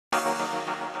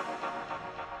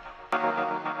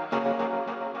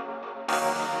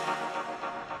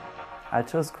I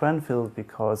chose Cranfield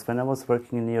because when I was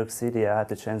working in New York City, I had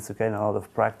the chance to gain a lot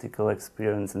of practical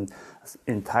experience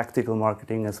in tactical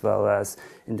marketing as well as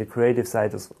in the creative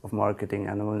side of marketing,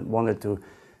 and I wanted to,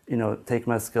 take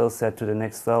my skill set to the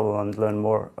next level and learn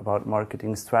more about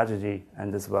marketing strategy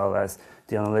and as well as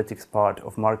the analytics part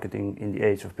of marketing in the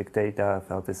age of big data. I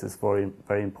felt this is very,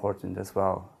 very important as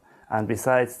well. And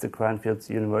besides the Cranfield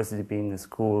University being a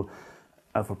school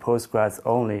for postgrads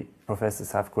only,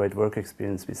 professors have great work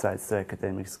experience besides their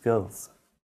academic skills.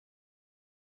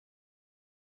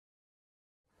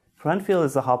 Cranfield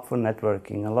is a hub for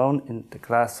networking. Alone in the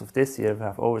class of this year, we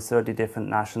have over 30 different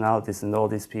nationalities, and all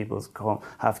these people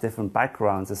have different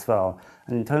backgrounds as well.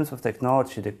 And in terms of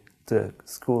technology, the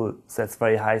school sets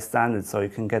very high standards, so you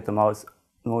can get the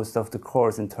most of the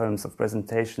course in terms of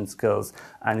presentation skills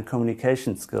and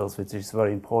communication skills, which is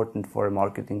very important for a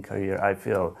marketing career, I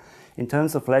feel. In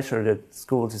terms of leisure, the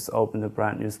school just opened a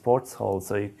brand new sports hall,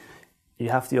 so you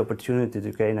have the opportunity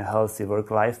to gain a healthy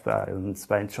work-life balance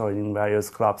by joining various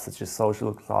clubs, such as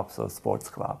social clubs or sports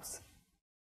clubs.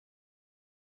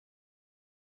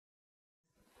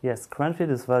 Yes,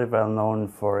 Cranfield is very well known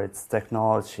for its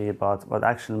technology, but what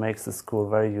actually makes the school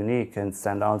very unique and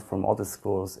stand out from other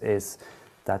schools is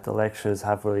that the lecturers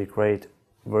have really great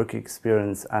work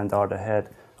experience and are ahead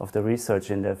of the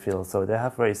research in their field. So they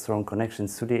have very strong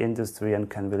connections to the industry and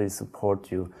can really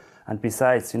support you. And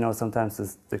besides,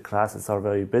 sometimes the classes are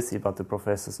very busy, but the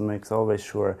professors make always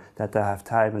sure that they have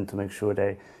time and to make sure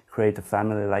they create a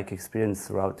family-like experience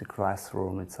throughout the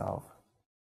classroom itself.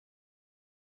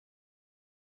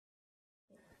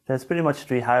 There's pretty much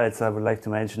 3 highlights I would like to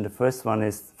mention. The first one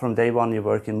is from day one you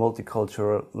work in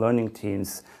multicultural learning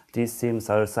teams. These teams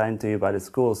are assigned to you by the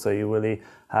school, so you really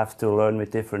have to learn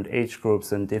with different age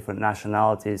groups and different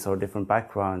nationalities or different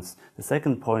backgrounds. The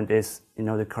second point is,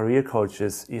 the career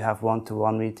coaches, you have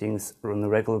one-to-one meetings on a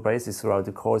regular basis throughout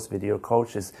the course with your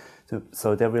coaches.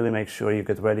 So they really make sure you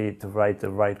get ready to write the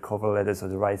right cover letters or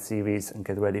the right CVs and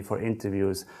get ready for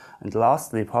interviews. And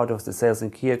lastly, part of the sales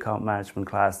and key account management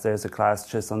class, there's a class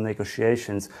just on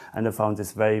negotiations, and I found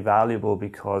this very valuable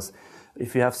because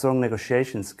if you have strong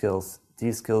negotiation skills,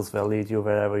 these skills will lead you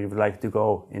wherever you would like to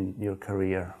go in your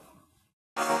career.